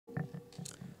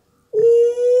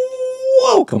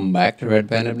Welcome back to Red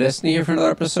Panda Destiny here for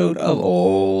another episode of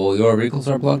All Your Vehicles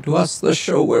Are Belong to Us, the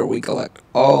show where we collect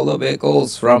all the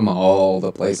vehicles from all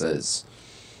the places.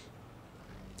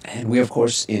 And we, of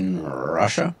course, in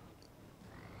Russia.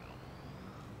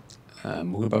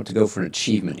 We're about to go for an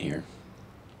achievement here.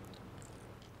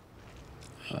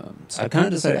 So I kind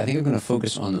of decided, I think I'm going to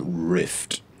focus on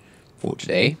Rift for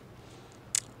today.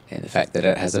 And the fact that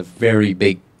it has a very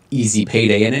big, easy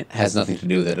payday in it has nothing to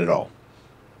do with it at all.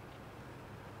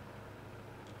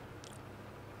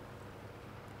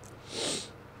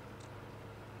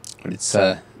 But it's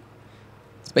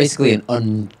basically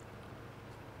an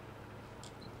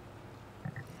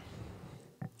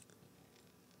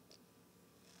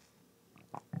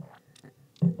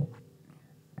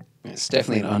It's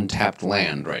definitely an untapped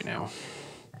land right now.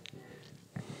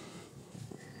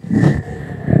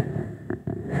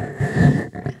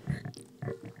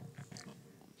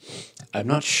 I'm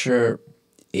not sure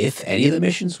if any of the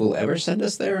missions will ever send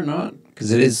us there or not,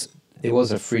 because it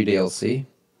was a free DLC.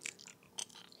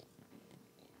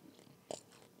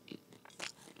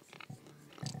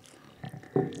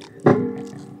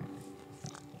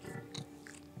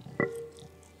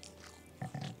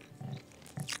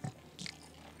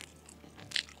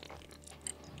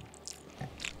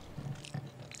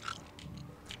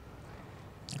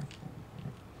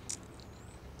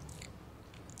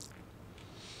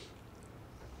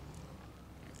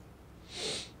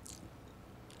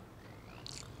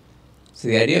 So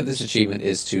the idea of this achievement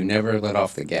is to never let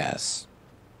off the gas.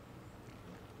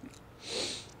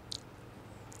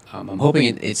 I'm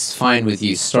hoping it's fine with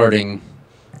you starting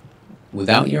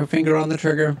without your finger on the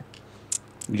trigger.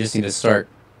 You just need to start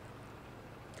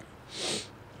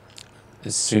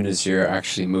as soon as you're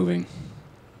actually moving.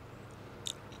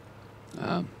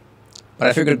 But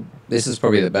I figured this is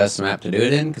probably the best map to do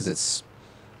it in because it's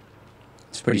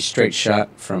a pretty straight shot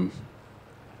from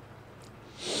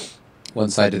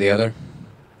one side to the other.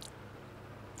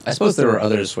 I suppose there are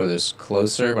others where there's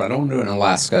closer, but I don't want to do it in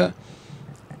Alaska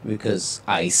because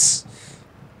ice.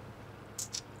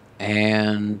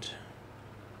 And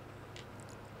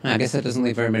I guess that doesn't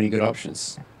leave very many good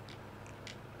options.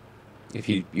 If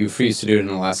you refuse to do it in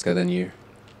Alaska, then you're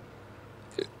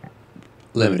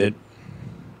limited.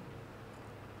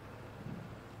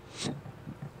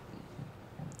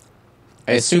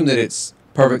 I assume that it's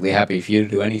perfectly happy for you to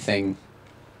do anything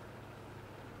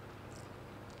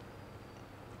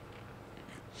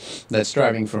that's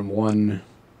driving from one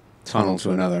tunnel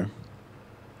to another.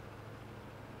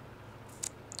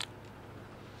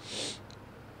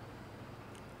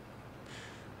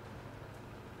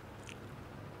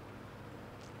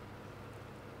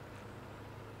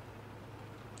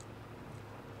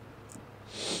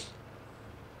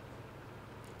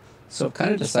 So I've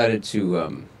kind of decided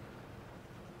to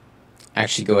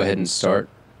actually go ahead and start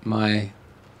my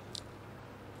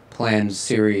planned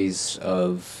series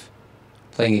of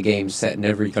playing a game set in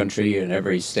every country and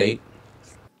every state.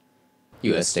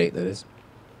 U.S. state, that is.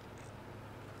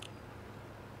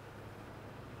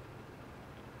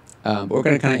 But we're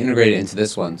going to kind of integrate it into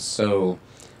this one. So,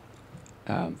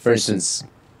 for instance,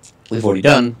 we've already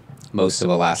done most of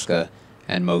Alaska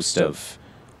and most of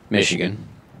Michigan.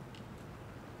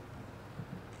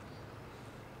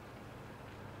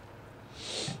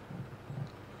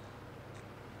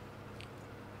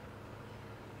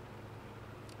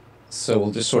 So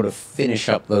we'll just sort of finish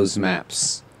up those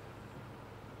maps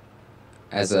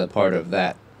as a part of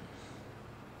that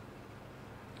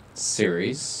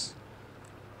series.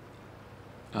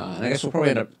 And I guess we'll probably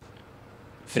end up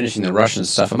finishing the Russian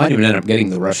stuff. I might even end up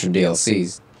getting the Russian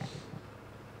DLCs.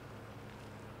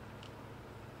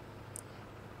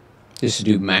 Just to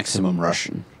do maximum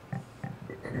Russian.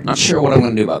 Not sure what I'm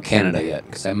going to do about Canada yet,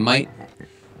 because I might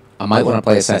want to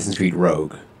play Assassin's Creed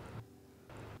Rogue.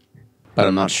 But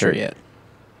I'm not sure yet.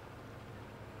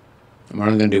 I'm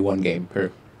only going to do one game per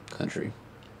country.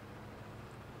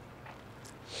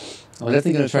 I'm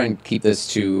definitely going to try and keep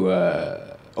this to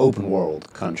open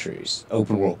world countries,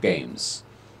 open world games.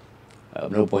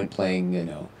 No point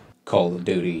playing, Call of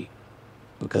Duty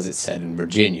because it's set in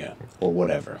Virginia or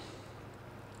whatever.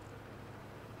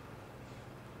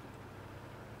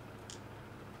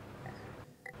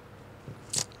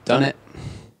 Done it.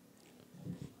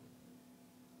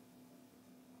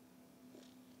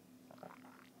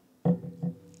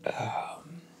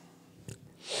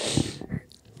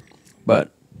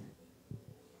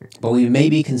 But we may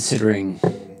be considering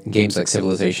games like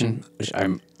Civilization, which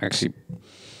I'm actually,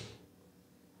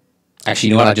 you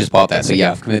know what? I just bought that, so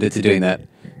yeah, I've committed to doing that.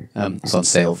 It's on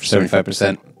sale for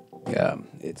 75%.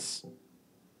 It's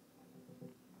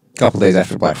a couple days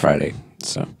after Black Friday,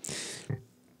 so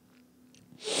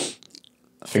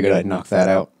figured I'd knock that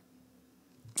out.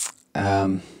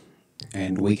 And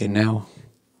we can now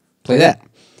play that.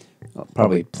 I'll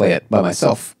probably play it by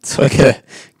myself, so I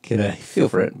get a feel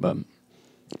for it. But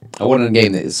I wanted a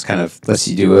game that is kind of lets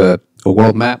you do a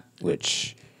world map,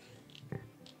 which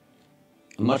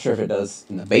I'm not sure if it does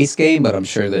in the base game, but I'm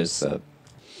sure there's a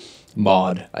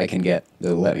mod I can get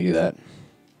that'll let me do that.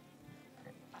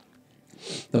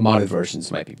 The modded versions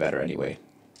might be better anyway,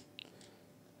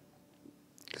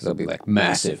 because they'll be like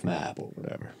massive map or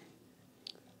whatever.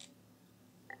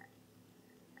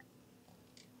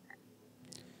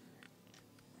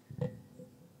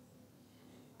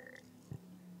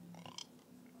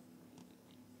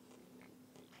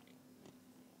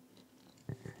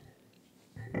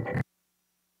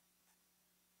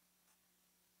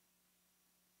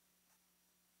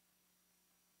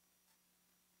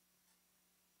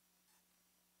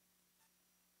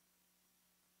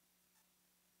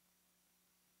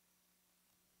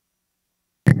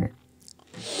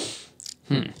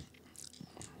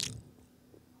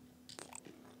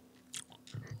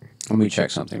 Let me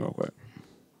check something real quick.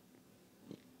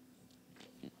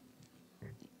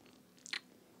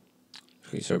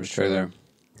 Free service trailer.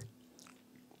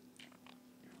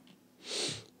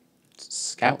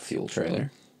 Scout fuel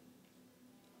trailer.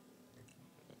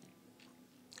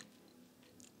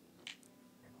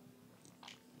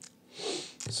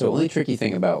 So only tricky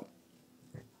thing about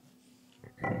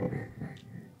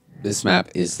this map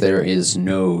is there is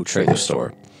no trailer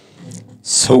store.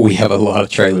 So we have a lot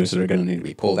of trailers that are going to need to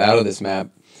be pulled out of this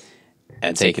map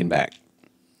and taken back.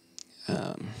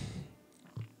 Well,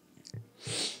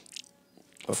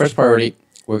 first priority,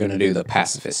 we're going to do the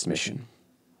pacifist mission.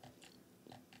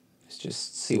 Let's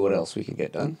just see what else we can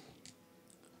get done.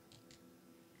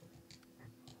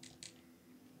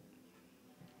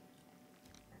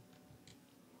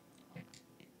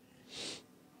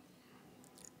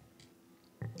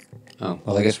 Oh,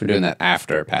 well, I guess we're doing that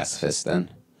after pacifist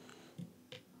then.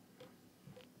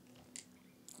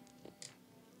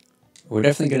 We're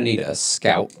definitely going to need a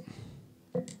scout.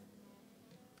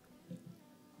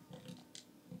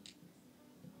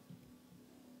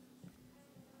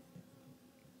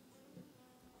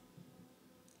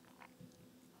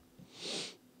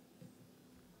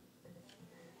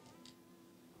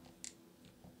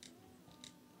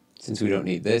 Since we don't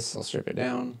need this, I'll strip it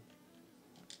down.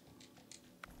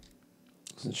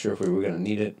 Wasn't sure if we were going to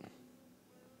need it.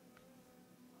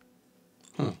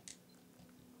 Huh.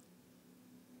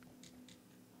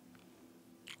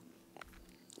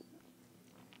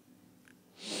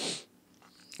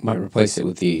 Might replace it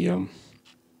with the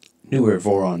newer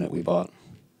Voron that we bought.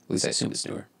 At least I assume it's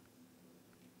newer.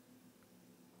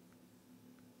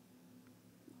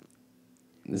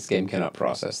 This game cannot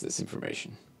process this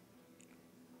information.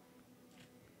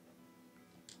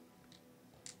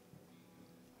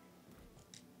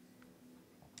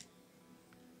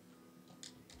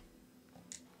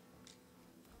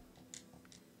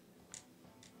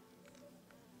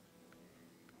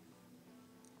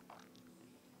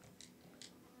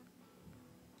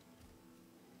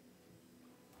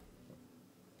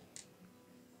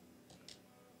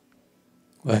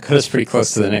 Well, that got us pretty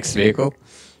close to the next vehicle.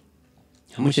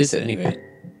 How much is it anyway?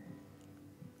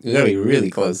 We gotta be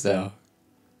really close now.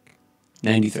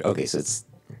 93. Okay, so it's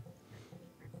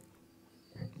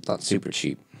not super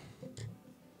cheap.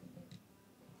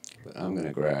 But I'm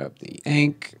gonna grab the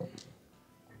ink.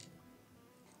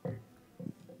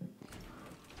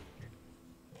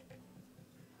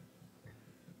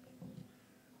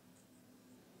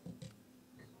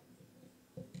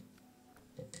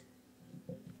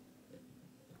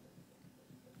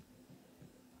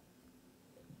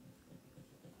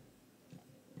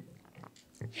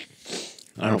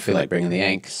 I don't feel like bringing the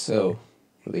ink, so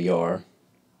for the yar.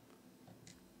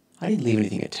 I didn't leave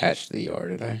anything attached to the yar,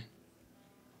 did I?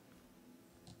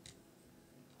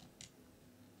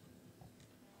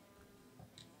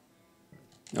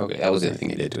 Okay, that was the only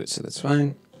thing I did to it, so that's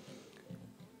fine.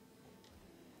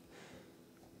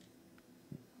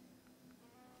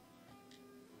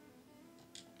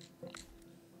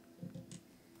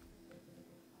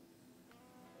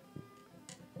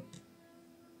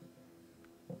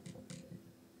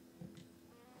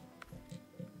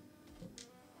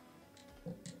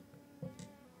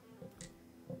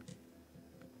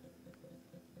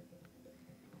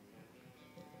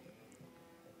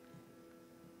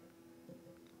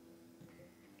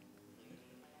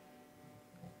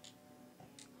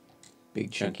 Big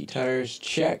chunky tires,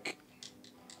 check.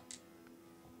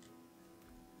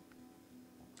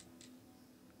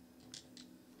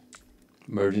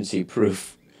 Emergency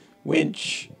proof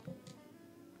winch.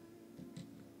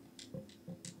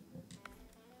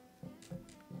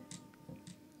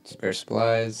 Spare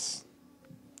supplies.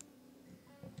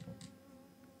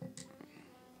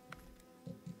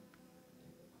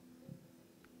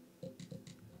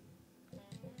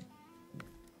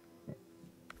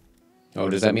 Oh,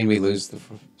 does that mean we lose the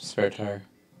spare tire?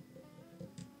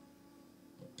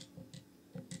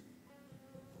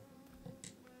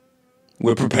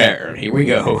 We're prepared. Here we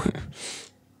go.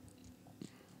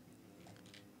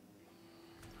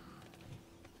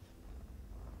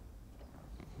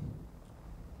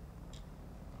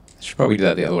 Should probably do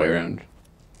that the other way around.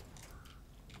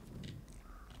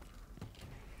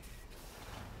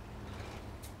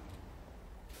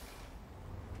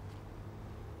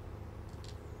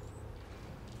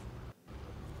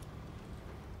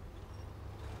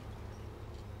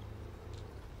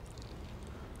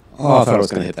 Oh, I thought I was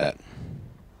going to hit that.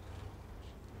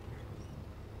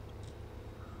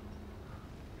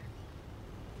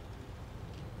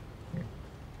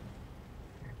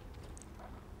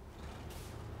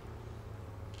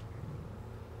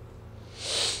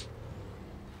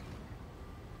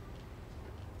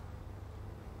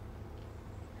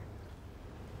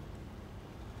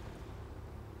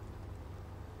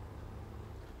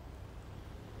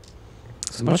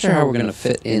 So I'm not sure how we're going to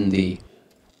fit in the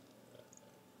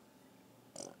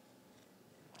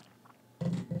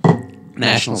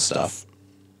national stuff.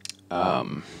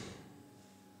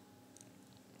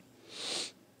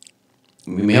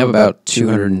 We have about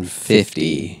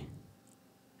 250,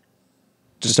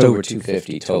 just over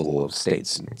 250 total of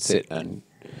states and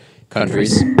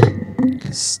countries.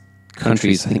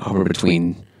 Countries, I think, hover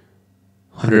between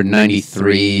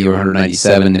 193 or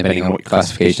 197, depending on what your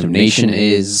classification of nation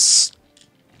is.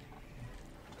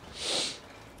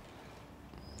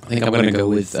 I think I'm going to go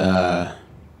with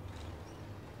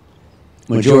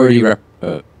majority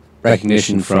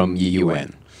recognition from the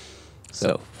UN.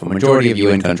 So, for majority of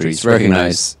UN countries,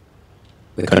 recognize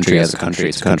the country as a country.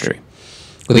 It's a country.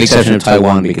 With the exception of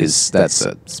Taiwan, because that's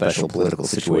a special political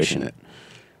situation that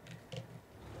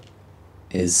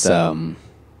is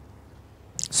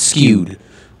skewed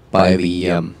by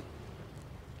the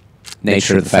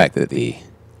nature of the fact that the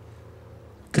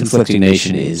conflicting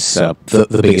nation is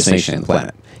the biggest nation on the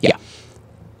planet. Yeah.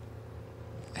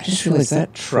 I just realized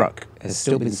that truck has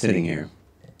still been sitting here.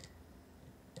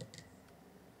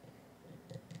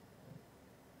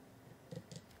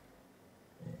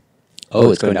 Oh,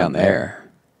 it's going down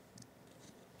there.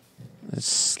 That's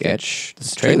sketch.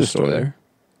 There's a trailer store there.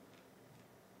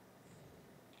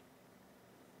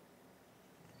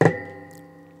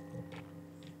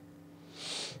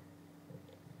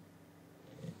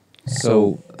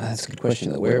 So, that's a good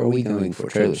question. Where are we going for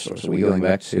trailer stores? Are we going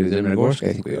back to Zemnogorsk?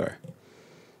 I think we are.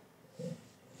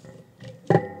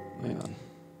 Hang on.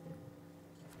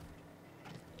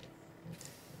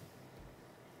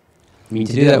 I mean,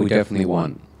 to do that, we definitely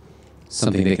want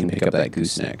something that can pick up that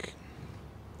gooseneck.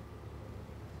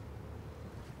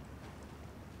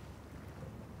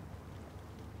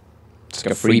 It's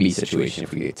like a freebie situation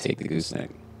if we take the gooseneck.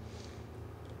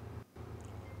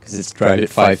 Because it's drive it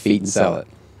 5 feet and sell it.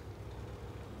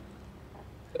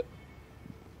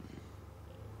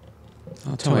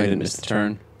 Oh, tell me I didn't miss the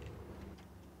turn.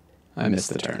 I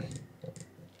missed the turn.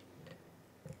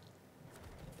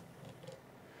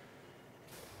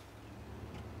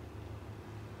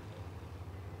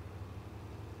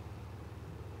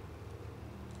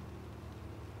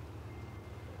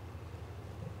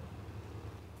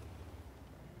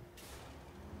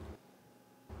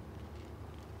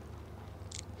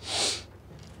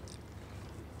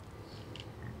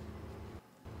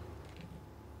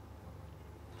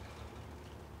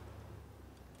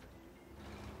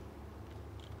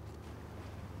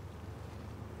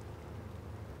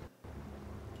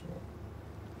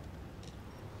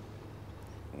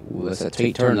 Ooh, that's a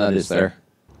tight turn that is there.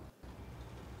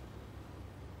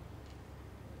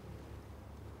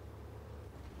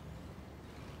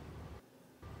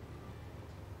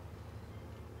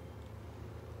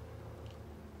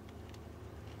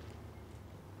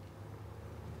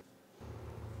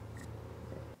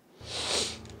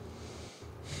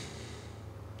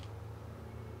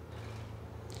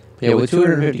 Yeah, with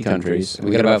 250 countries,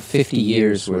 we got about 50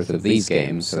 years worth of these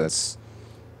games, so that's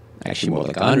actually more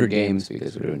like 100 games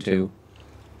because we're doing 2.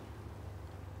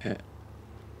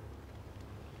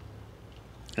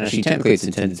 Actually, technically it's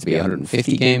intended to be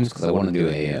 150 games because I want to do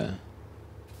a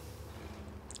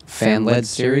fan-led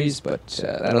series, but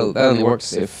that only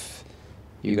works if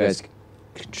you guys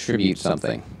contribute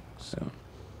something. So,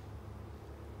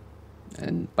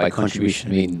 and by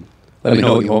contribution, I mean let me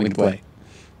know what you want me to play.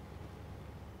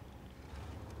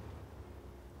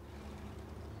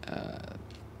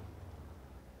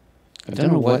 I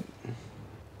don't know what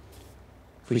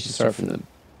we should start from the...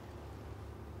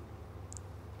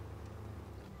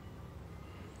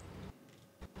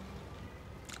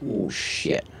 Oh,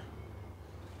 shit.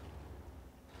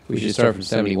 We should start from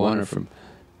 71 or from...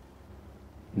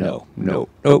 No, no,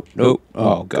 nope, nope.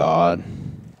 Oh, God.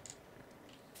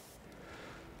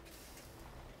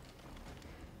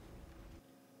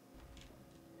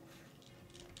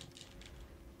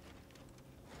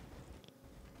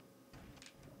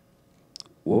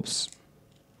 Whoops.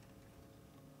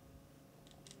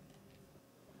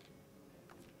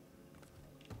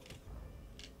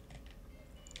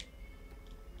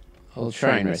 I'll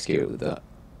try and rescue it with the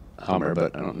Hummer,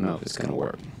 but I don't know if it's going to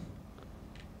work.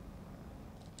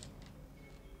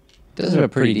 It does have a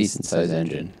pretty decent sized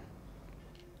engine,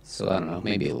 so I don't know,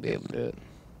 maybe it'll be able to do it.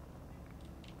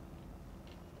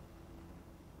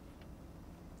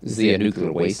 This is the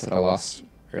nuclear waste that I lost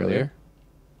earlier.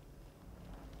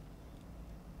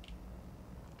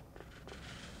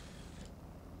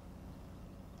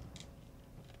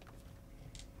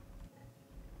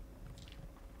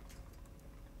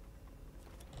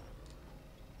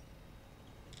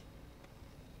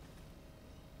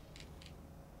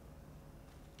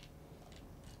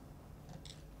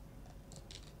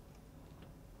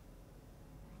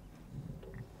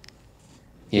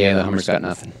 Yeah, the Hummer's got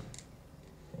nothing.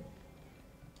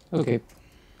 Okay.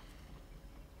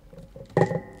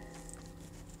 I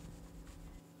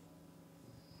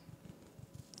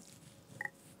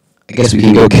guess we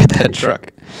can go get that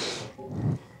truck.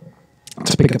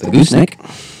 Let's pick up the gooseneck.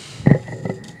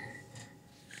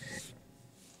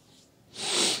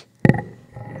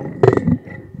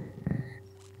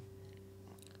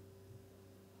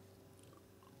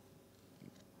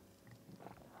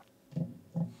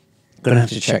 Gonna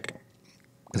have to check,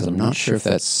 because I'm not sure if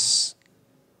that's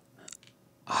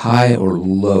high or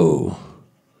low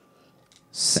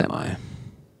semi.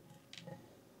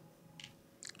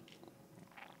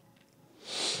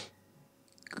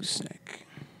 Gooseneck.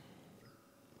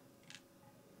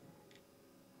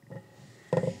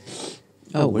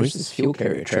 Oh, where's this fuel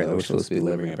carrier trailer we're supposed to be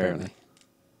delivering, apparently?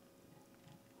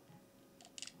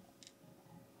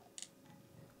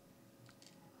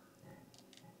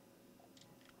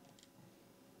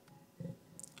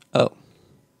 Oh.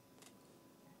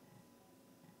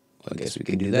 Well, I guess we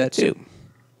could do that too.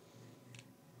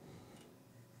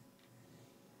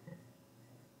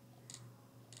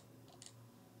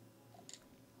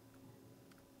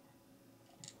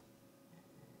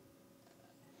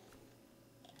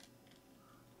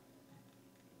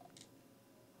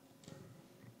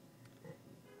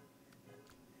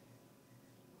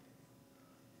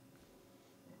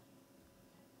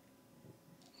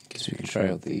 Guess we can try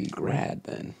out the Grad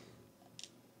then.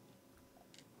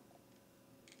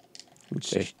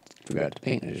 Which I forgot to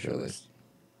paint, I just realized.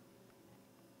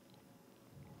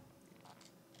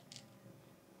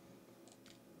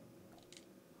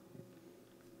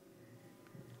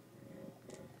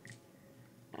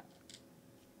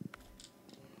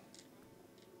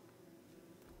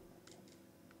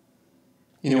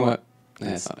 You know what?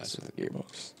 That's not us with the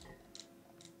gearbox.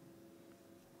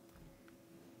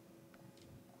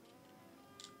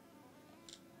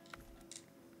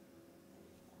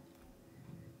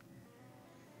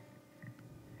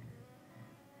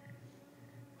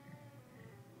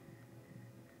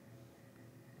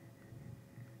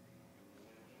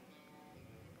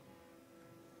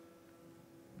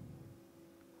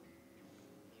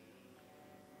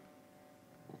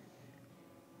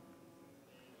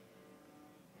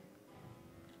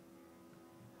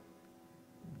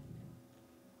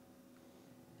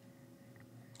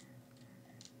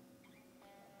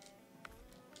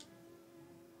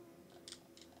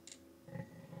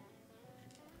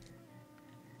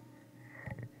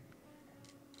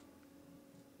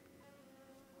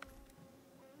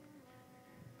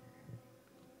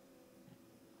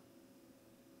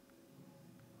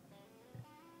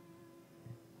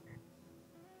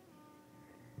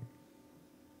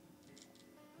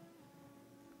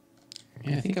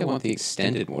 Yeah, I think I want the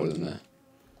extended more than the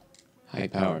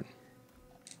high-powered.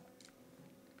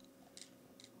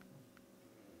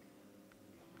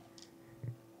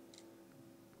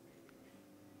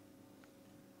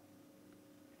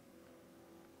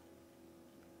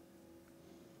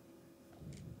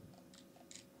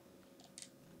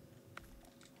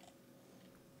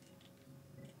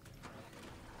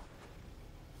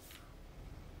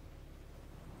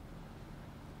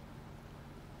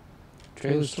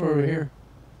 Trailer store over here.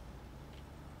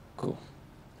 Cool.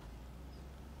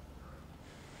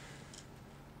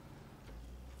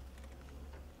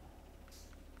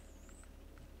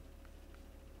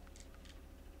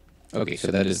 Okay,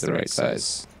 so that is the right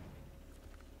size.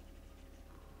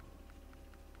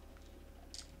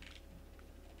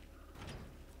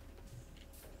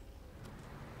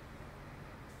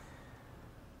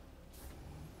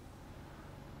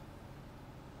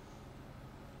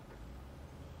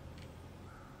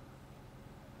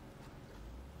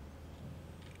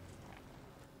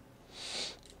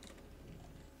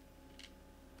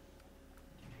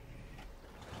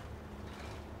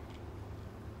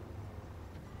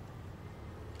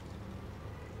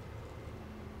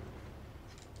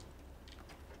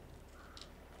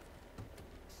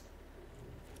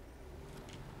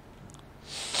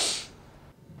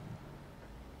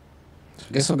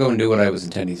 I guess I'll go and do what I was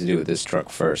intending to do with this truck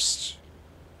first.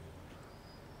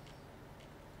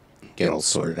 Get all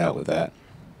sorted out with that.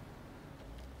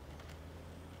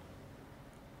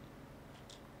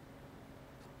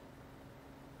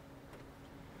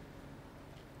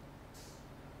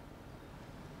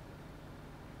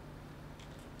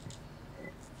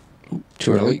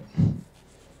 Too early.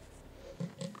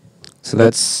 So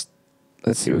let's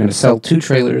see, we're going to sell 2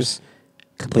 trailers,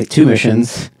 complete 2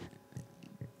 missions,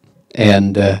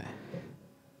 and I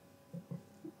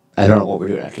don't know what we're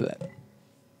doing after that.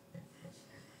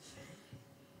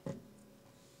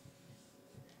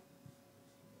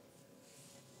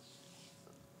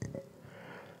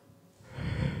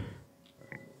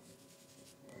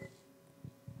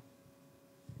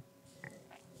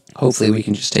 Hopefully we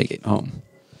can just take it home.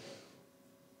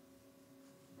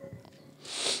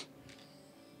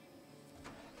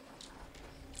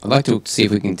 I'd like to see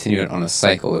if we can continue it on a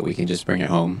cycle that we can just bring it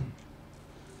home,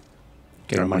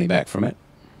 get our money back from it.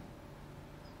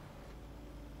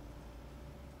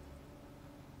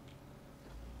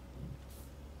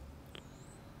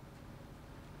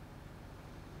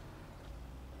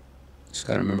 Just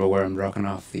gotta remember where I'm dropping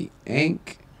off the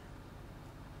ink.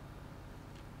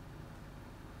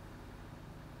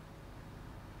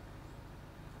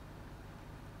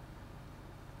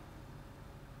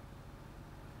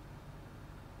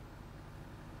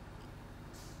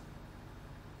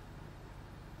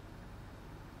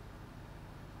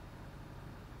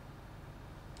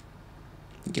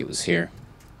 I think it was here.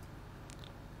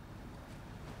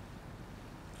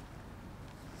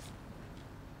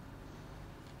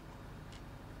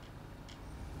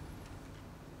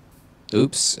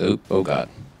 Oops, oh god.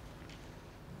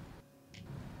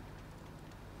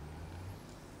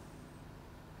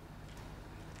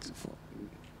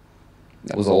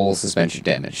 That was all suspension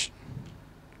damage.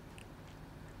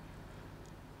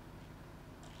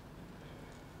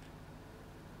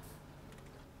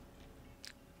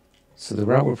 So the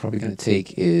route we're probably going to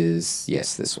take is,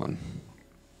 yes, this one.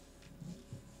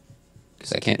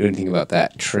 Because I can't do anything about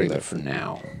that trailer for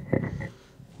now.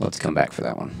 We'll have to come back for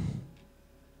that one.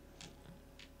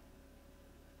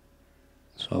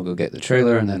 So I'll go get the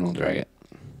trailer and then we'll drag it.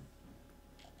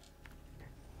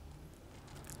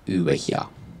 Over here.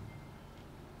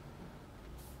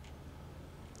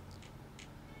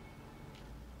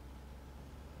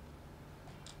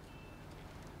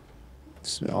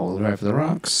 All the way for the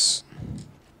rocks.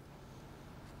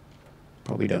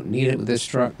 Probably don't need it with this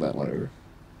truck, but whatever.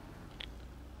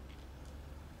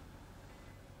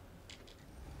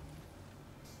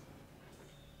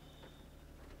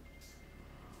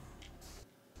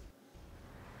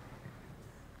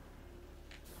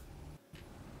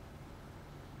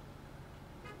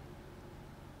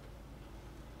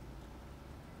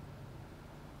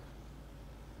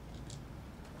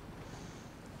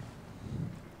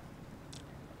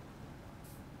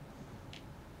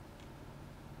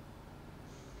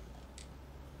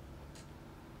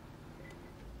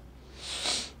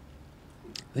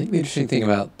 I think the interesting thing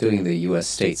about doing the U.S.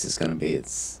 states is going to be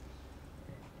it's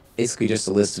basically just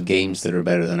a list of games that are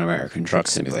better than American Truck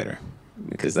Simulator,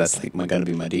 because that's like going to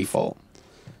be my default.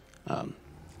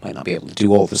 Might not be able to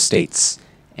do all the states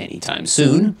anytime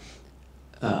soon,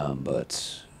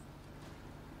 but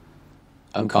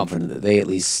I'm confident that they at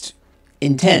least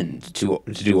intend to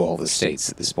do all the states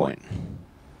at this point.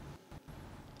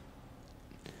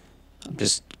 I'm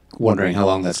just wondering how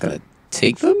long that's going to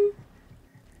take them.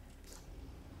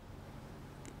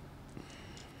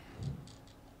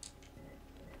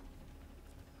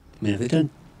 I mean,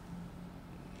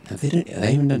 have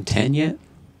they even done 10 yet?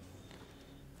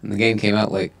 And the game came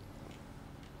out like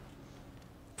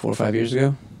 4 or 5 years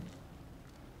ago.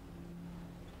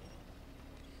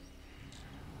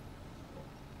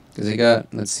 Because they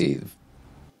got, let's see,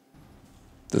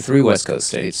 the 3 West Coast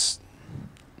states.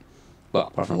 Well,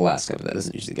 apart from Alaska, but that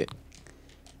doesn't usually get.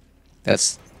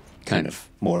 That's kind of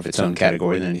more of its own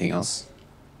category than anything else.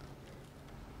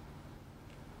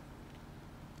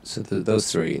 So those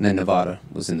 3, and then Nevada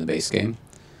was in the base game.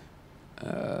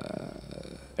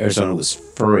 Arizona was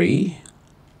free.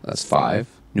 That's 5.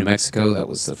 New Mexico, that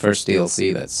was the first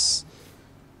DLC. That's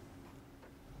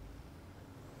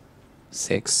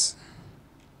 6.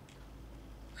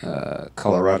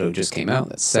 Colorado just came out.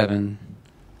 That's 7.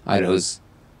 Idaho's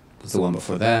was the one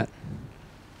before that.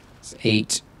 It's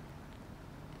 8.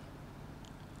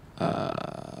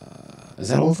 Is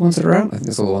that all the ones that are out? I think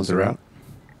that's all the ones that are out.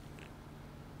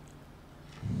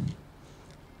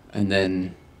 And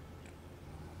then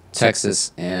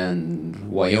Texas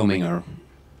and Wyoming are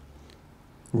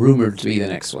rumored to be the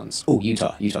next ones. Oh,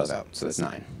 Utah. Utah's out, so that's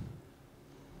 9.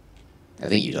 I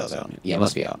think Utah's out. Yeah, it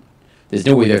must be out. There's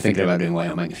no way they're thinking about doing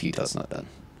Wyoming if Utah's not done.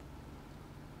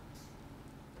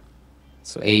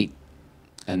 So 8,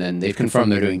 and then they've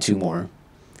confirmed they're doing 2 more.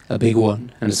 A big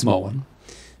one and a small one.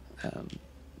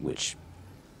 Which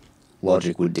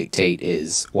logic would dictate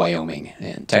is Wyoming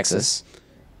and Texas.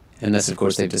 Unless, of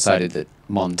course, they've decided that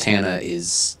Montana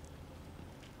is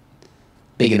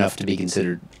big enough to be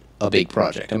considered a big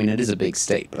project. I mean, it is a big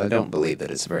state, but I don't believe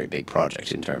that it's a very big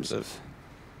project in terms of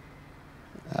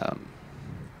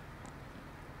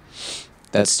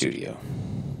that studio.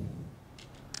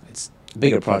 It's a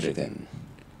bigger project than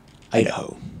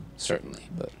Idaho, certainly,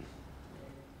 but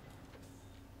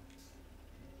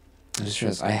I just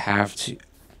realized I have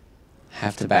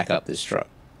to back up this truck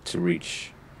to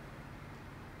reach.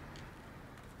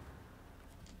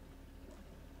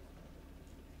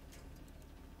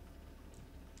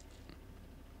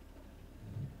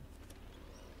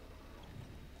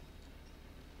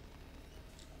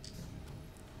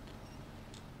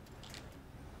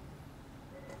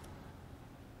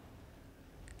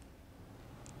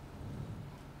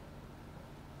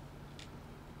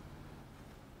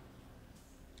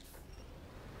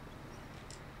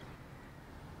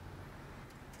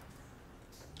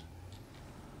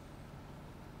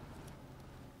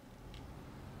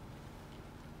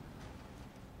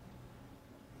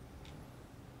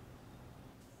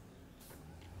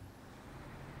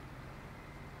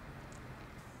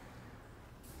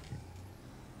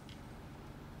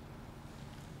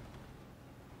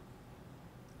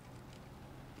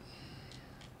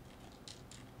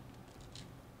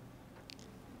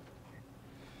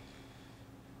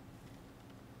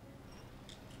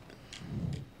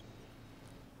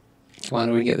 Come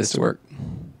on, we get this to work.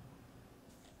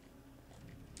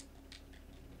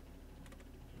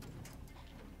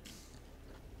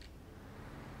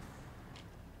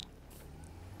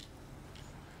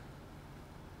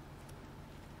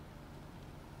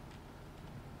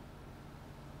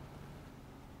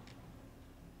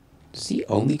 Does he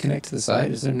only connect to the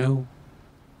side? Is there no...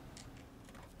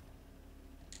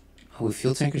 Oh, with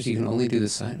fuel tankers you can only do the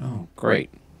side? Oh, great.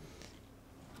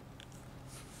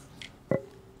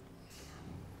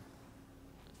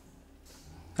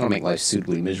 That'll make life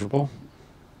suitably miserable.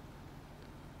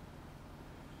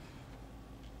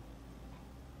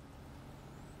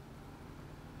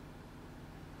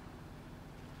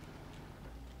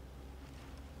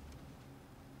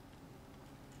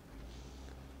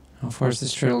 How far does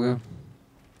this trail go?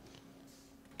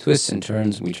 Twists and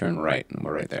turns, and we turn right, and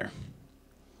we're right there.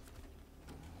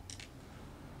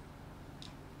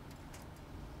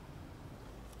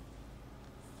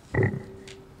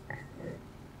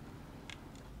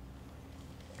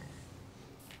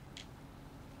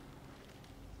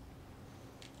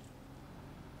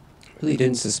 Really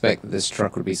didn't suspect that this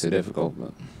truck would be so difficult,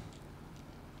 but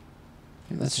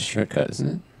yeah, that's a shortcut, isn't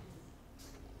it?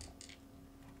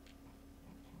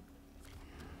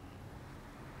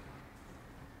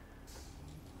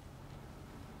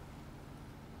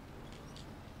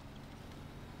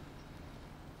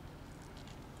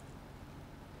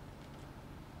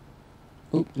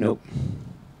 Oop, nope.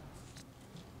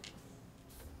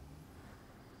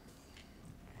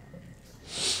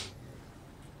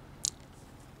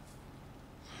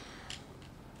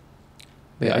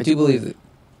 Yeah, I do believe that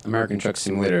American Truck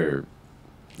Simulator,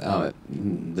 the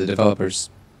developers,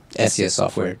 SES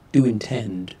Software, do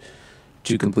intend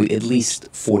to complete at least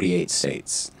 48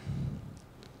 states.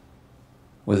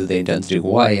 Whether they intend to do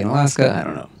Hawaii and Alaska, I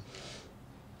don't know.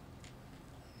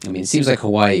 I mean, it seems like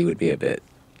Hawaii would be a bit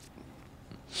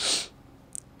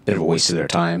of a waste of their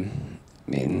time.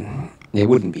 I mean, it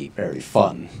wouldn't be very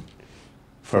fun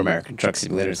for American Truck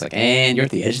Simulator. It's like, and you're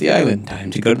at the edge of the island.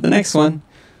 Time to go to the next one.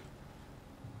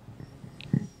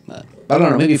 I don't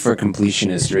know, maybe for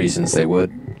completionist reasons they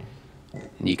would.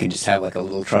 And you can just have like a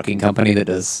little trucking company that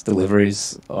does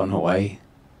deliveries on Hawaii.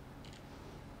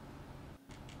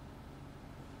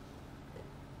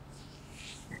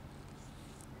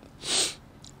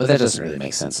 But that doesn't really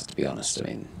make sense, to be honest. I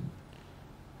mean,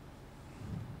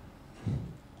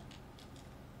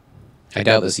 I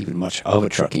doubt there's even much of a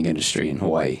trucking industry in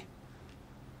Hawaii.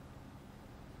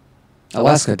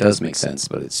 Alaska does make sense,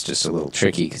 but it's just a little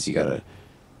tricky because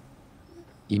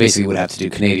you basically would have to do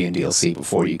Canadian DLC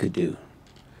before you could do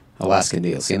Alaskan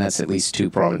DLC, and that's at least 2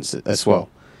 provinces as well.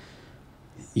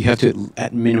 You have to,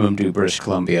 at minimum, do British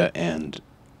Columbia and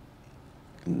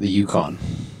the Yukon.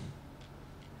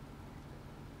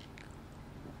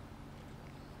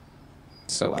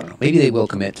 So, I don't know. Maybe they will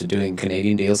commit to doing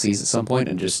Canadian DLCs at some point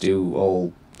and just do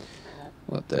all,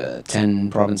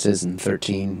 10 provinces and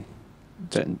 13,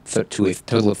 to a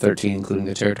total of 13, including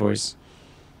the territories.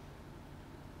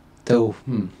 Though,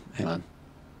 hang on.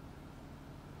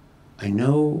 I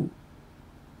know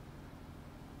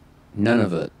none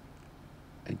of it,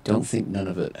 I don't think none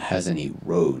of it has any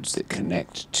roads that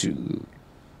connect to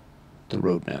the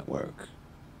road network.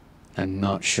 I'm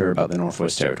not sure about the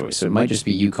Northwest Territories, so it might just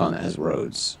be Yukon that has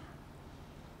roads.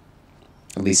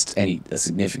 At least a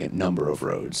significant number of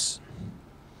roads.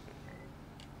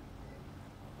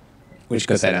 Which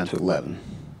goes that down to 11.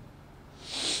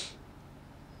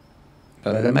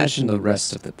 But I'd imagine the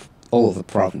rest of all of the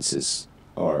provinces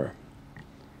are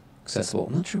accessible.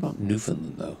 I'm not sure about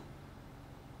Newfoundland, though.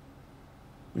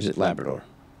 Or is it Labrador?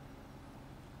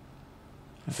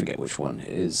 I forget which one it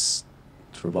is.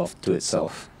 It's revolved to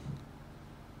itself.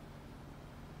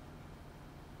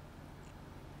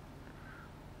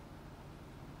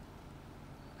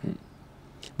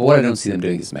 But what I don't see them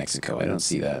doing is Mexico. I don't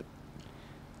see that.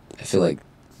 I feel like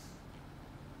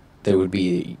there would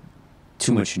be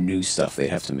too much new stuff they'd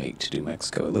have to make to do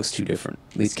Mexico. It looks too different.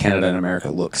 At least Canada and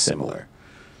America look similar.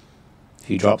 If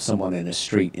you drop someone in a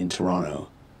street in Toronto,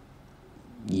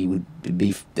 they'd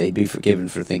be forgiven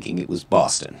for thinking it was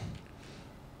Boston.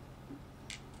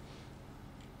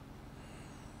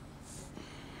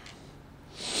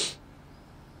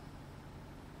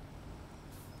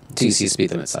 Until you see a speed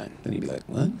limit sign, then you'd be like,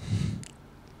 what?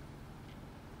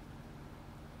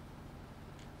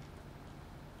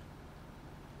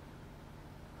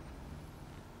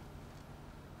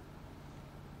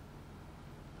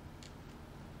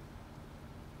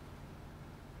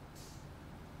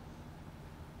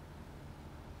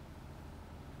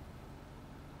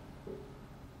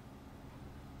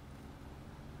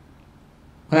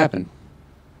 What happened?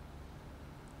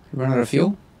 You run out of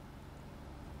fuel?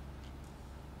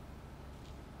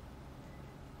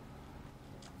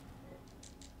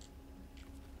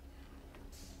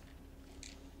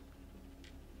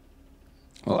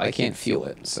 Well, I can't fuel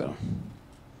it, so...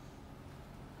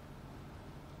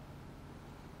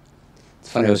 It's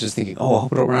funny, I was just thinking, oh, I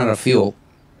hope I don't run out of fuel.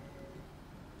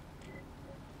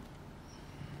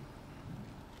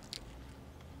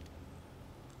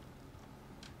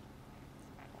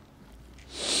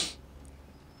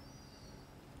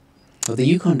 Well, the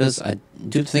Yukon does... I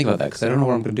do have to think about that, because I don't know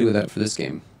what I'm going to do with that for this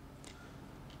game.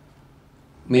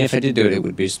 I mean, if I did do it, it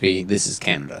would just be, this is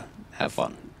Canada. Have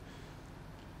fun.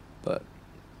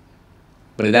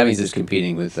 But that means it's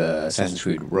competing with Assassin's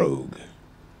Creed Rogue.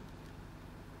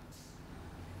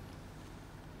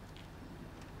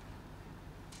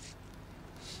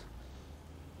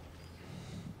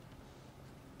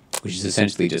 Which is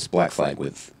essentially just Black Flag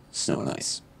with snow and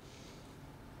ice.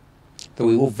 Though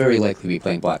we will very likely be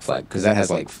playing Black Flag, because that has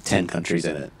like 10 countries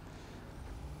in it.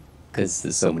 Because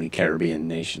there's so many Caribbean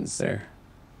nations there.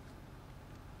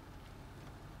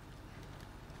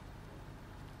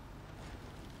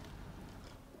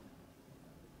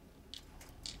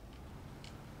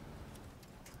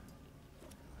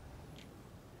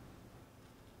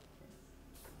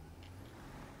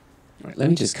 Alright,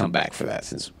 let me just come back for that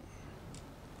since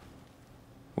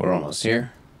we're almost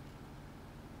here.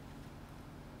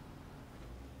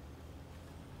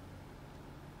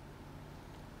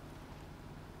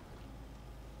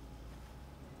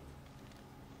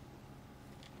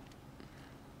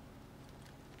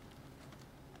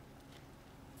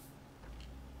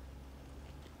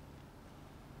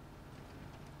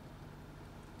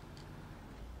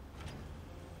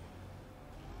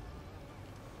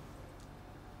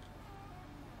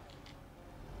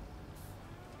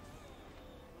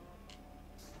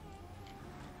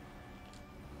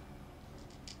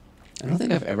 I don't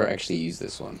think I've ever actually used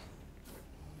this one.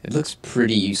 It looks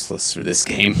pretty useless for this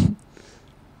game.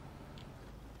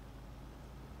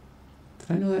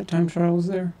 Did I know that time trial was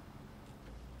there?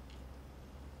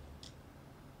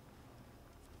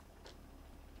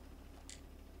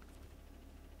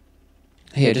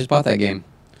 Hey, I just bought that game.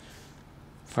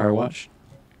 Firewatch.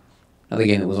 Another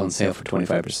game that was on sale for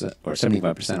 25% or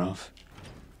 75% off.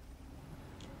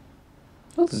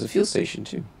 Oh, there's a fuel station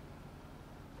too.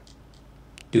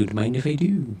 Dude, mind if I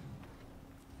do?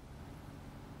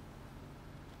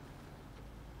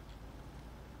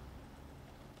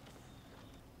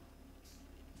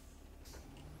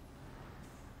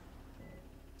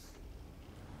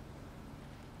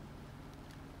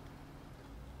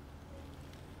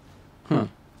 Huh.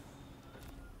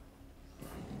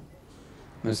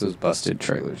 There's those busted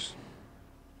trailers.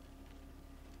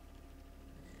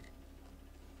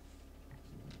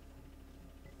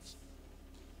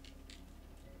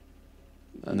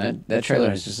 And that trailer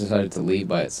has just decided to leave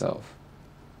by itself.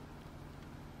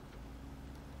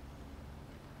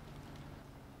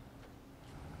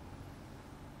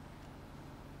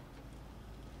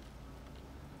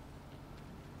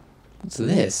 What's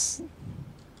this?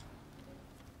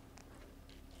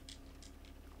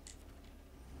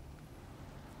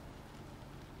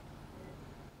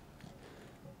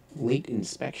 Late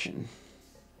inspection.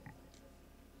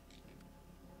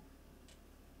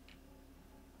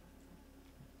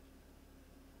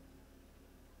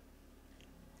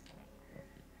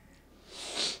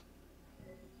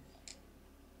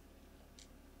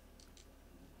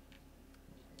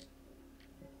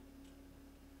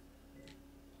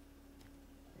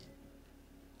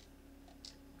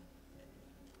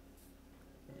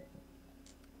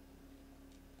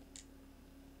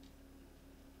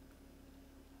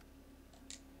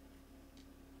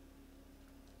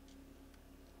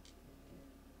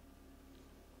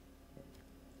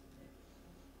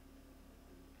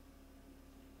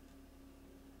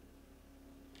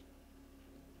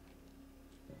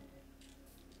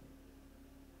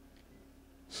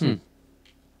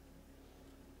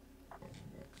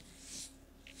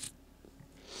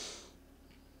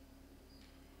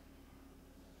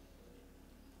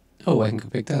 Oh, I can go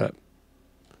pick that up.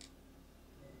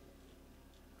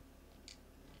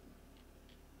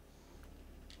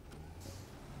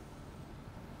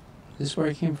 Is this where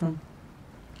I came from?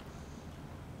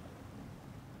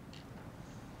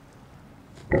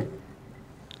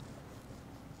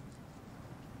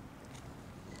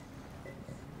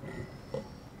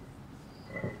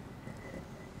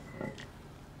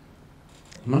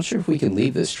 I'm not sure if we can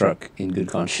leave this truck in good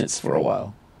conscience for a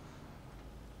while.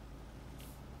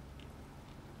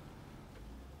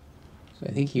 So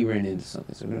I think he ran into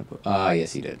something, so I'm gonna put... Ah,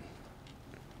 yes he did.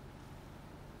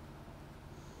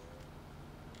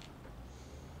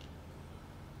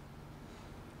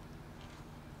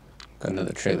 Got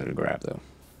another trailer to grab, though.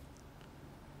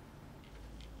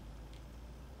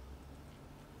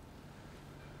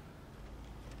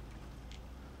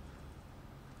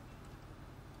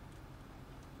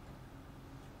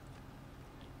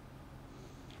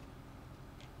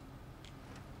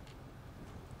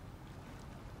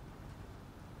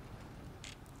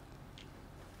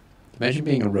 Imagine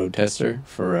being a road tester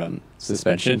for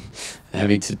suspension and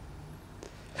having to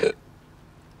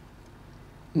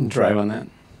drive on that.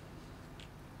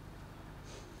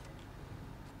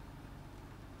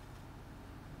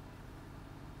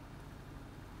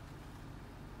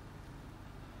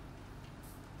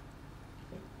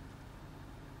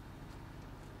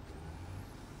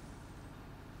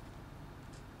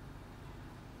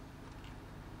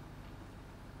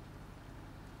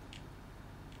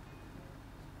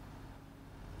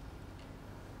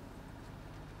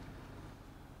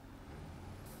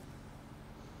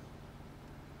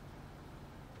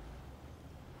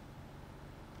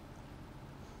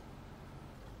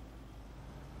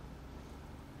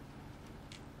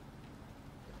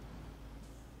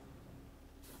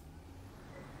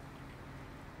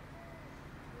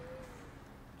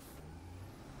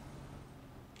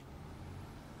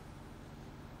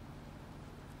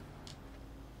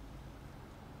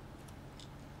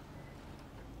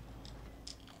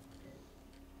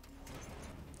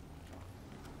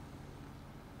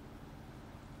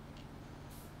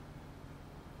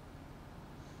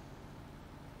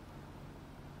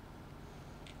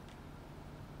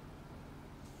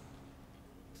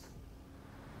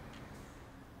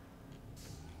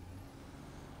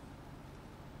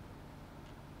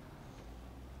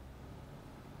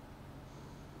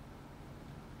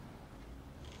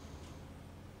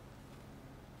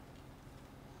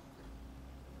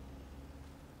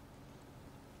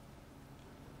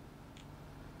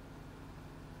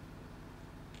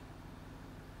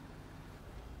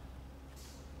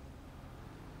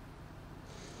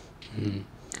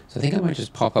 So I think I might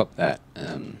just pop up that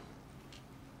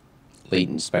late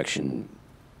inspection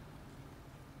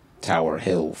tower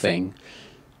hill thing.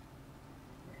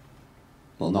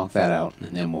 We'll knock that out,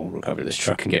 and then we'll recover this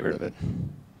truck and get rid of it.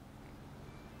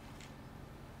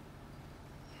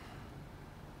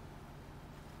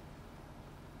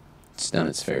 It's done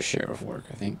its fair share of work,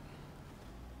 I think.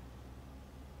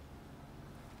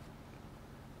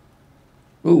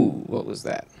 Ooh, what was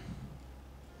that?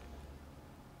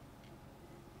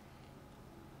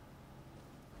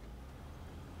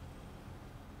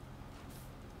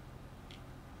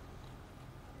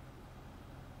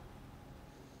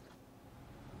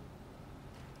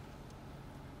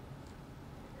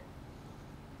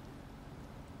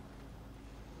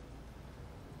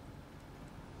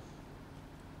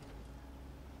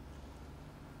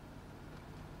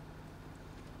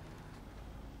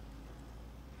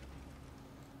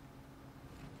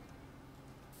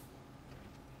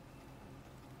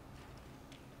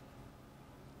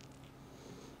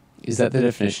 Is that the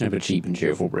definition of a cheap and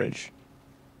cheerful bridge?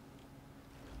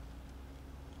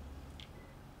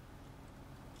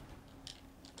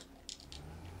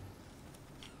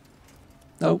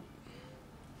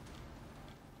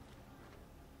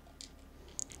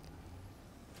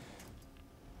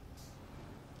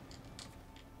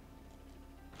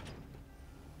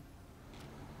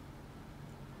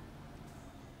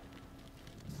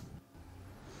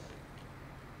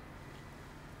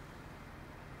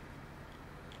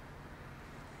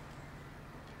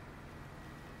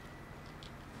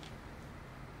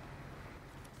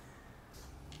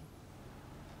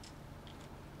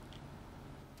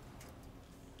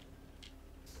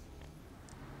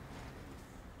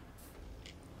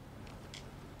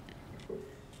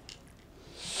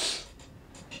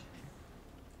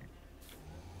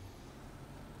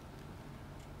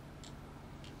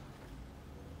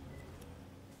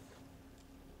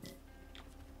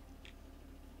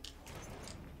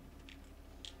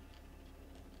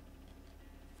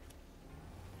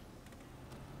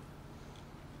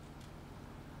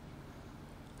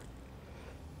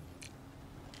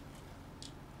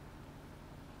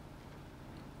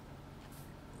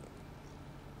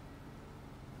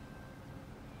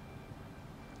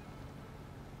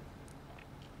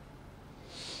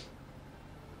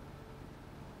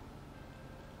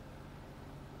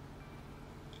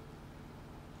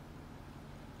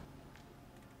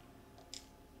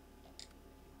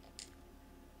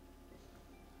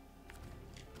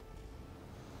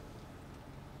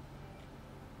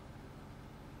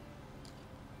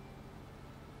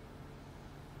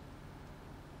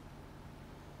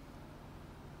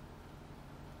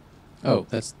 Oh,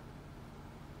 that's...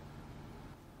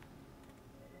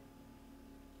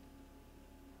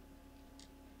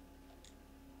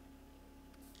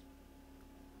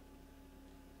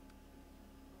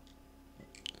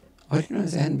 Oh, I didn't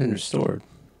realize it hadn't been restored.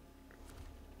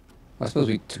 Well, I suppose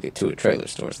we took it to a trailer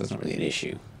store, so that's not really an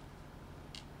issue.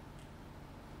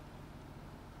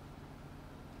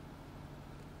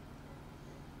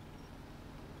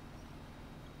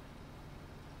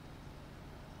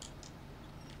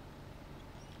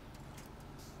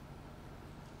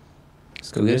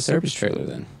 Let's go get a service trailer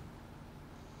then.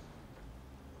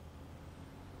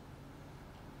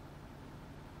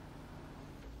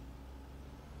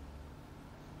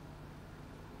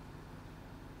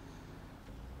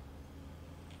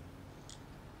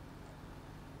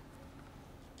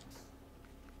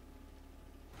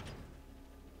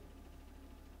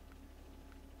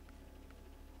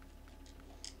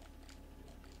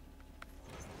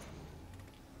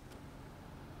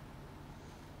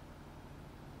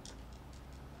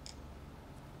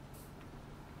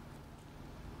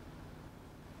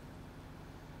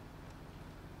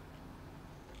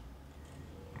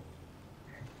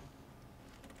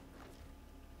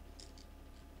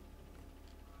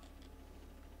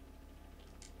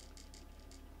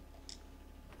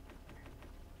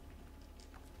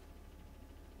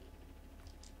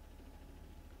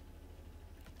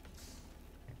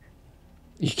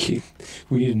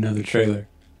 We need another trailer.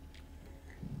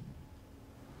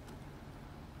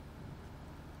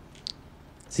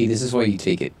 See, this is why you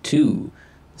take it to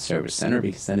the service center,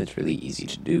 because then it's really easy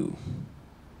to do.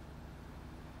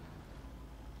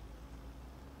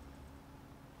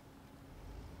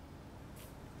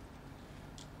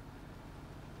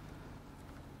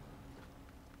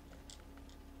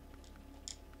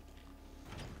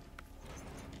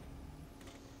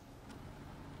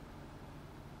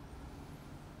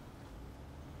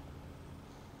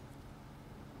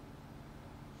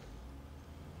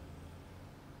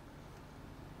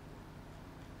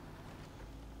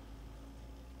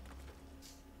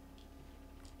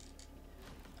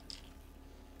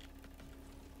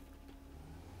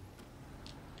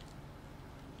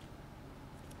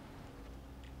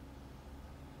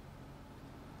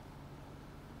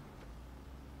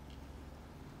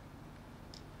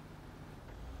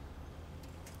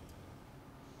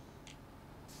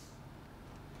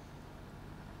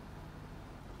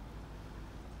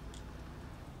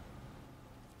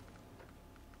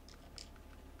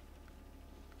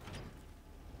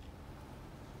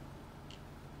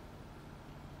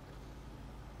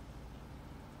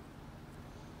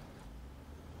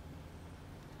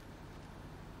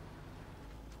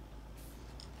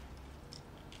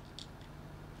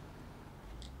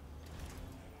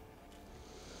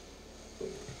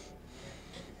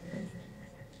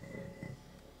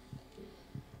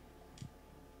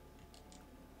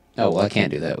 Oh, well, I can't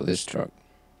do that with this truck.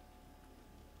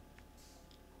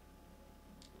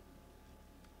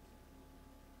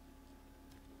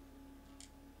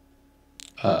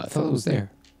 I thought it was there.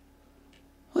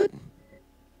 What?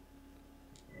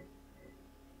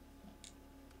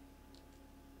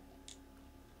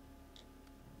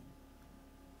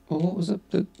 Well, what was up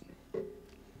the...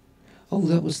 Oh,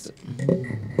 that was the...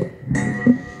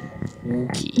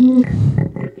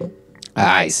 Okay.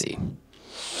 I see.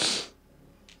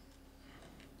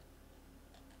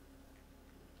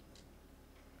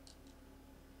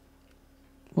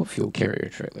 What fuel carrier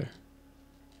trailer?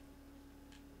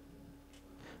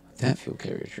 That fuel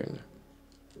carrier trailer.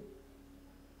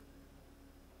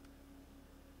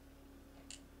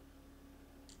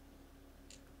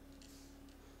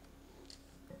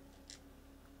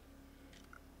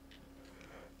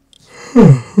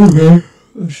 Okay.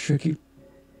 That's tricky.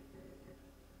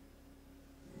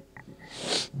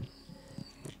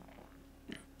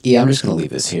 Yeah, I'm just going to leave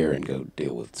this here and go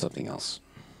deal with something else.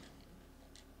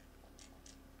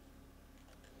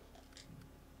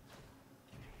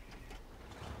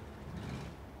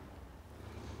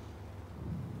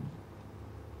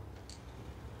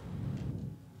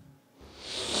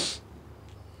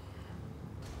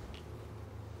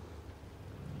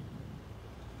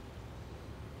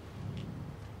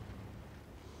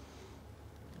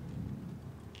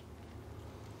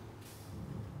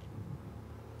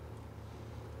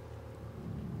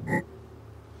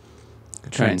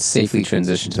 Try and safely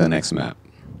transition to the next map.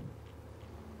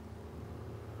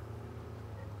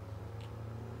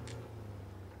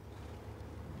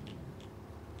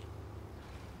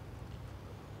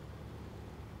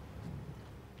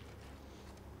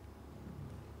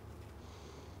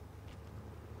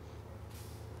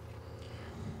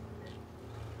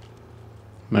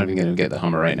 I'm not even going to get the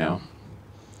Hummer right now.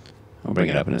 I'll bring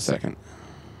it up in a second.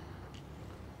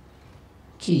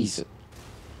 Jeez.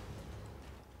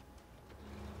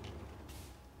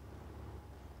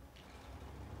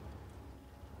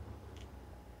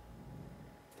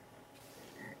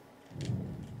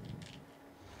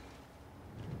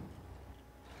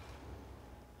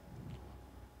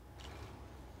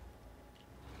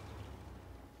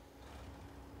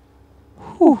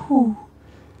 Whew.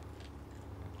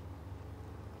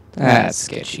 That's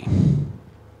sketchy.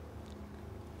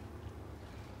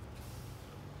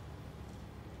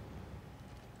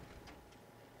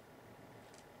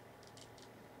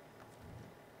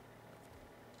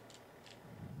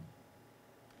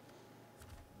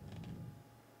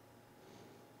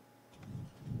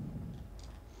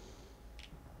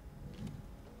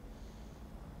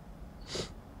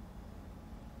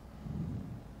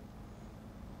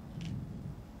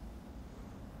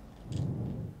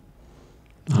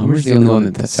 Hummer's the only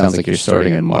one that sounds like you're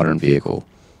starting a modern vehicle.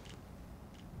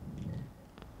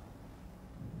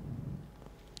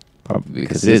 Probably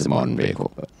because it is a modern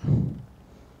vehicle, but...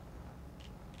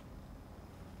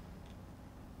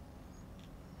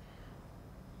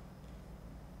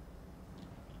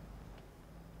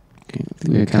 Okay, I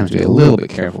think we kind of have to be a little bit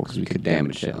careful because we could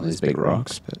damage it on these big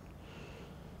rocks, but...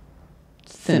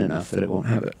 It's thin enough that it won't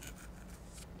have an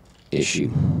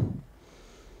issue.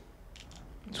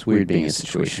 It's weird being in a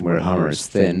situation where a Hummer is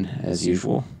thin, as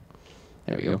usual.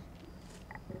 There we go.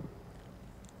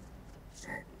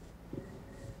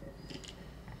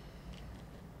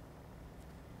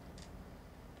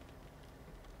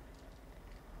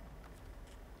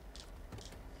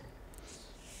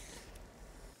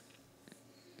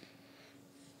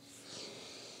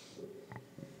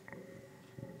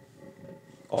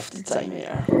 Off the time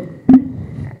here.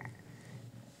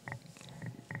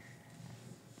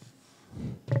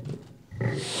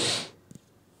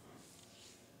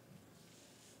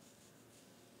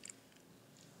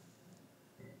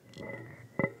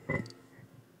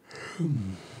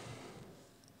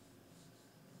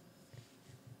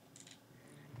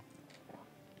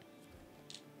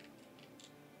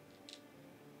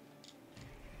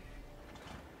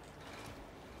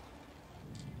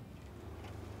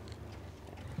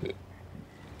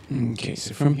 Okay,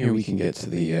 so from here we can get to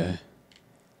the,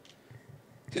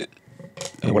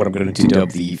 what I'm going to dub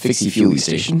the Fixie Fuelie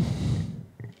Station.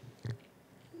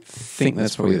 I think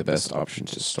that's probably the best option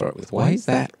to start with. Why is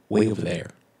that way over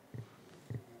there?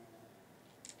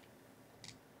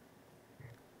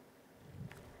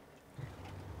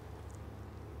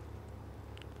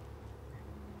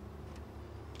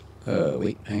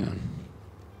 Wait, hang on.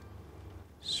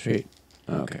 Straight.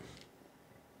 Okay.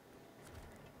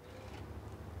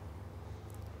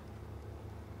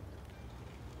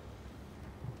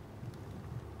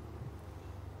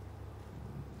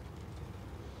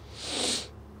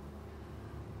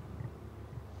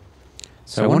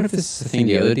 So I wonder if this is a thing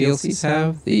the other DLCs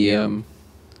have, the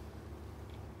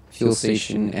fuel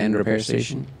station and repair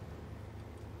station.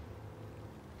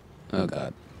 Oh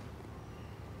god.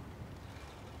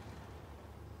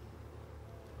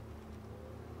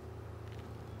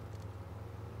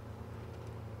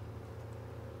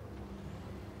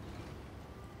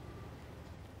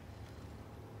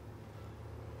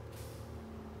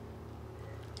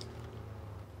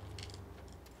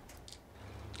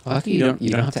 Well, lucky you don't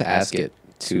have to ask it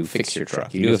to fix your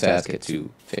truck. You do have to ask it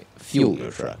to fuel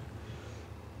your truck.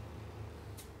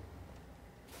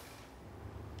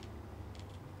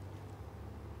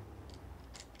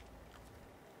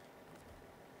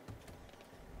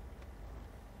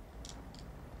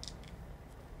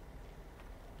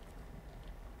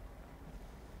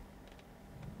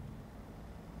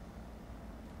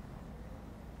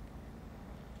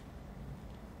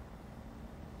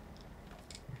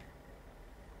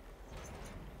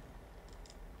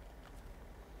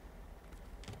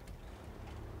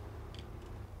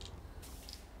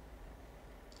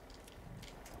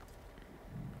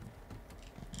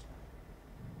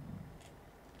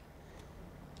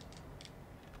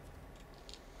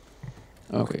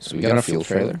 Okay, so we got our fuel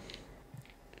trailer.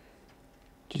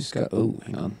 Just got... Oh,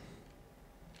 hang on.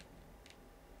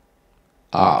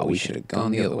 Ah, we should have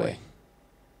gone the other way.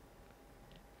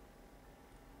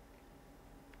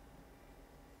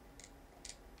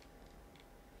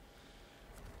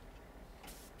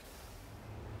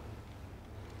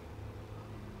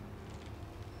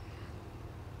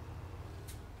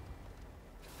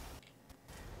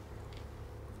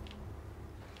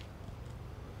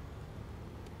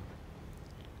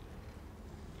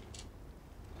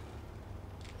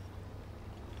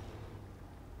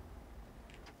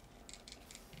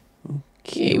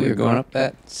 Okay, we were going up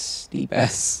that steep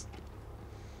ass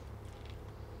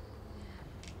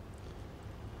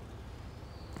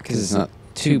Because it's not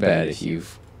too bad if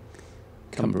you've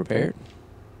come prepared.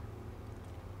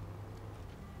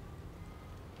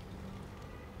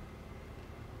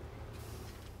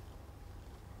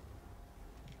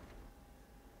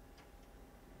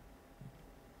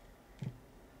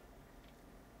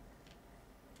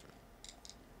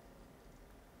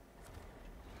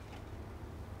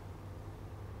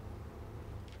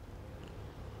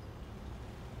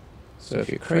 So if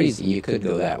you're crazy, you could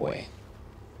go that way.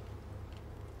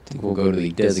 I think we'll go to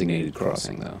the designated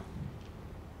crossing, though.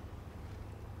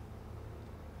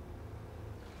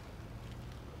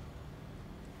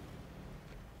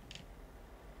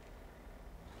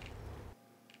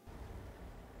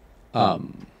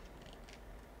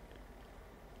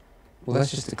 Well,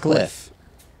 that's just a cliff.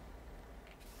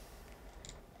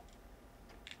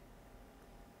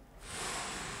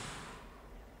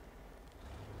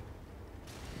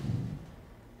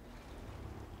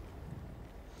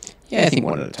 Yeah, I think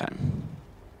one at a time.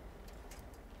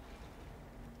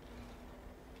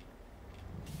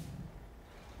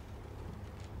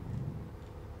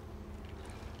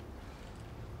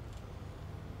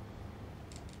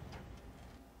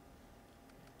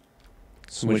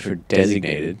 So much for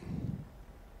designated.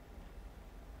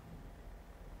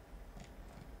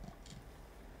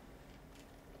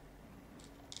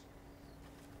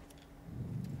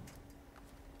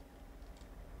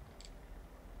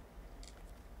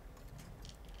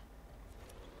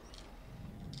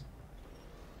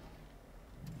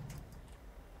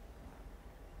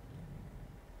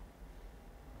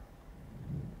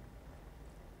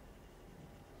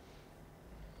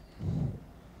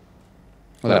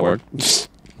 Well, that worked.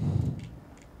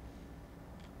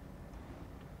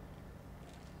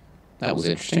 That was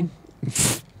interesting.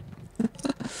 Guess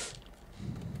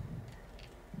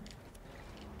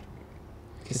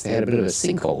they had a bit of a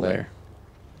sinkhole there.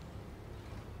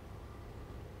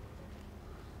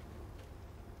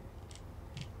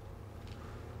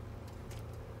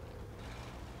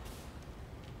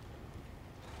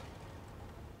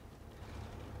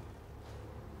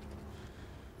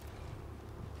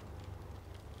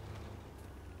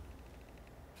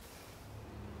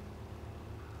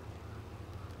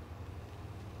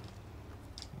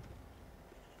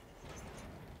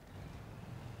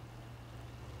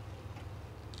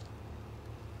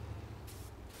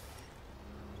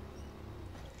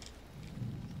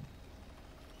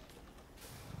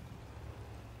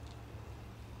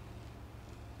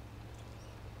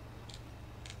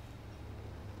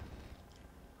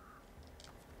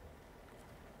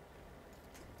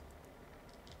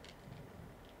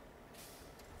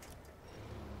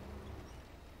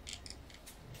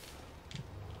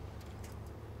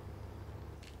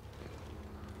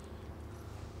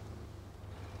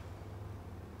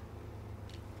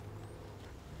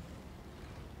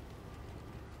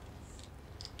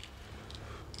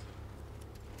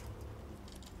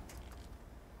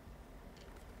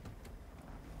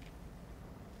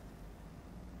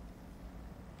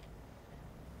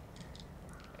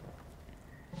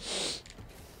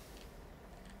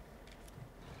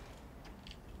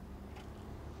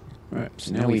 Right,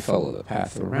 so now we follow the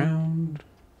path around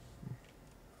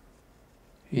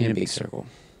in a big circle.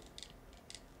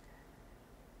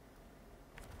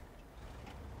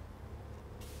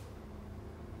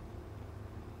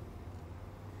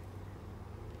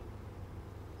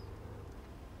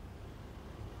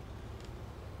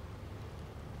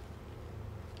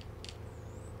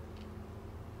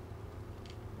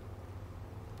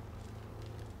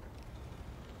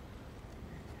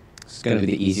 It's going to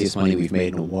be the easiest money we've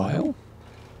made in a while.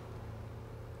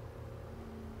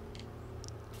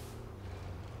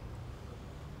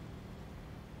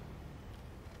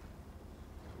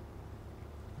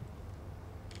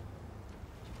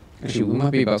 Actually, we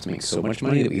might be about to make so much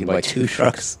money that we can buy 2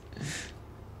 trucks.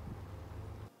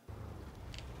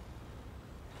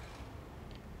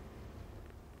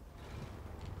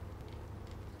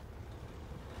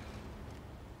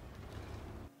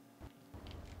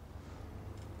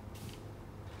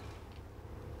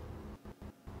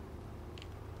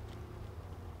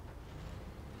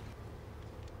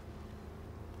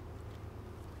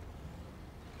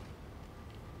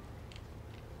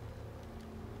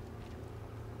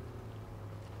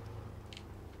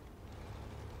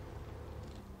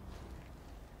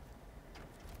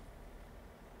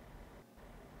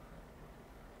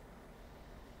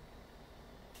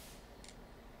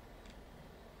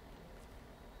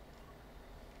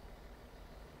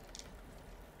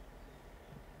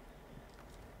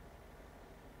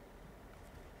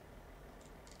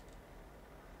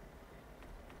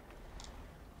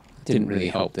 Didn't really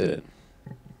help, did it?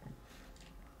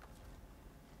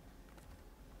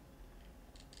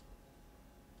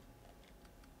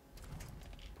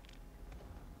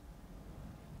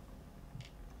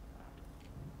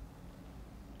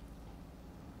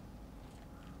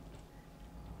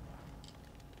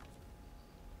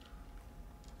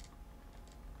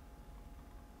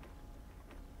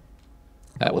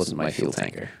 That wasn't my fuel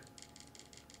tanker.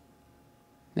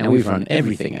 Now we've run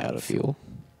everything out of fuel.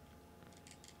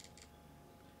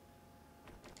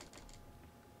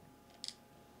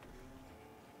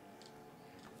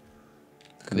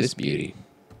 Look at this beauty.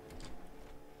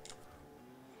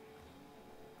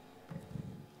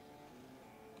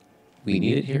 We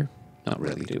need it here? Not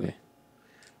really, do we?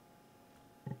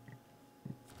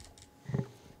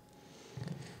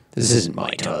 This isn't my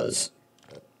Tuz.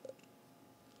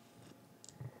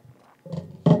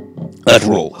 That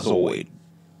role has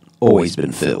always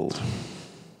been filled.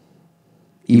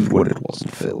 Even when it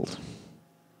wasn't filled.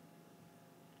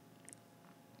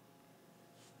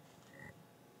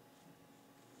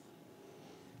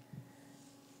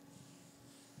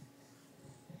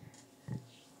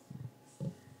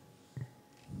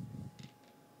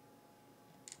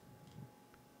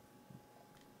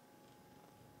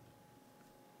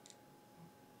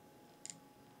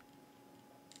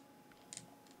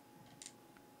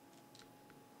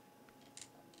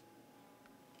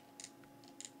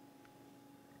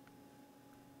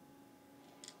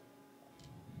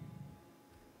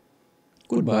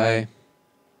 Goodbye.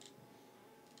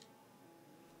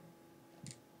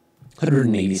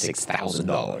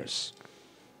 $186,000.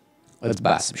 Let's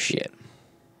buy some shit.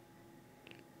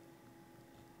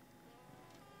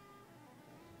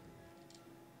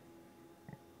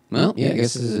 Well, yeah, I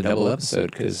guess this is a double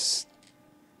episode because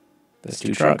that's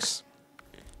 2 trucks.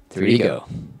 3 to go.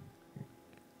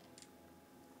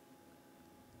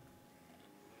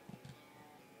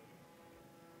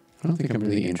 I don't think I'm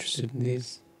really interested in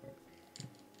these.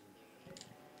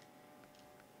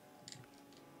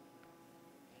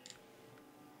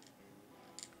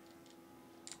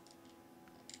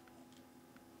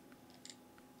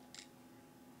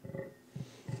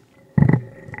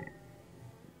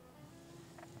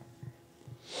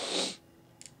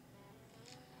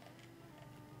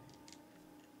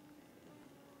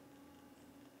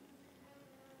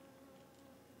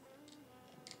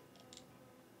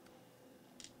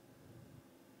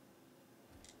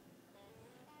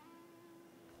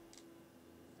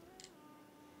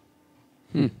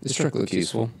 This truck looks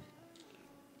useful.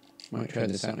 Might try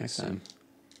this out next time.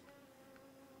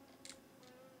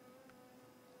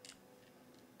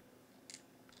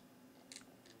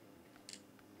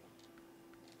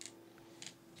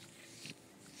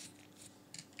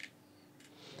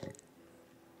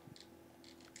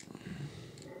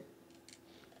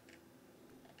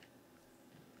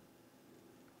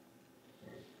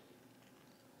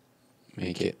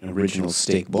 Make it original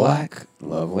steak black.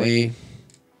 Lovely.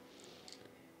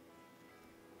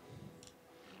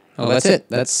 Oh, that's it.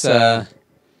 That's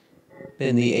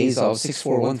been the Azov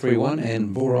 64131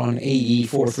 and Voron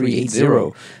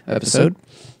AE-4380 episode.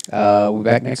 We'll be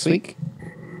back next week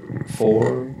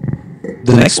for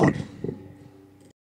the next one.